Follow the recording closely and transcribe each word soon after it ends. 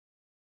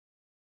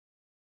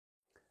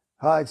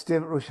Hi, it's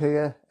David Rush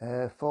here,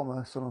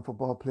 former Sunderland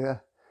football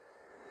player.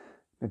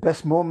 My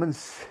best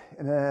moments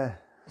in a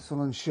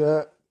Sunderland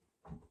shirt,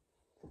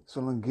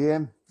 Sunderland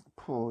game.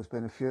 There's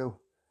been a few.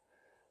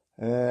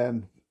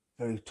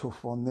 Very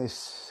tough one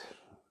this.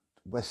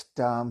 West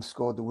Ham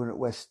scored the win at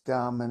West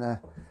Ham in a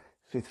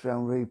fifth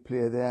round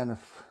replay there in a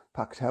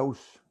packed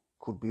house.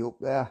 Could be up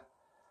there.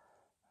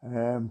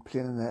 Playing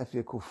in the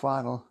FA Cup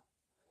final.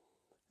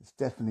 It's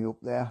definitely up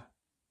there.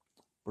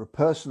 But a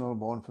personal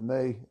one for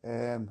me,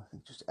 I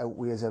think just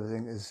outweighs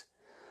everything, is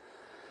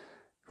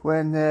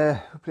when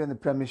we played in the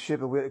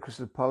Premiership away at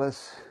Crystal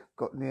Palace,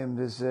 got named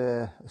as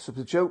a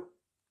substitute.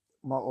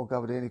 Marco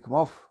Gavardini come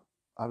off,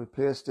 I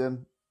replaced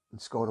him and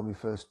scored on my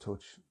first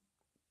touch.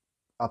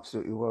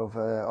 Absolutely what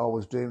I've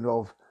always dreamed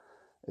of,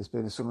 is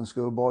being a Sunderland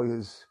schoolboy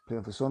who's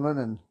playing for Sunderland,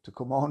 and to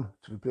come on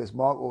to replace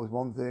Marco was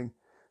one thing,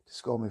 to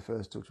score my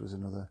first touch was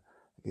another,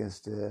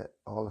 against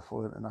all the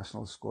full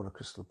international squad of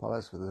Crystal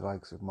Palace with the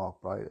likes of Mark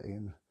Bright,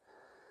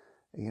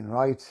 Ian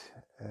Wright,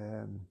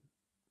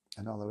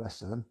 and all the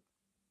rest of them.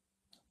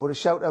 But a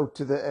shout out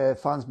to the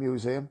Fans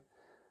Museum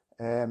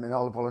and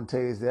all the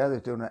volunteers there. They're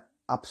doing an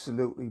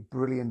absolutely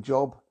brilliant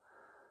job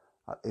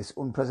at this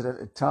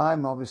unprecedented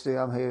time. Obviously,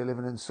 I'm here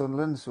living in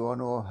Sunderland, so I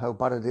know how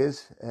bad it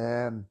is.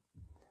 We're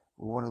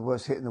one of the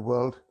worst hit in the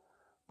world.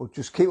 But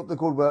just keep up the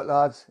good work,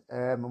 lads,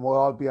 and we're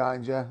all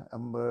behind you,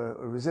 and we're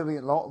a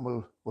resilient lot,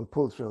 and we'll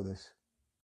pull through this.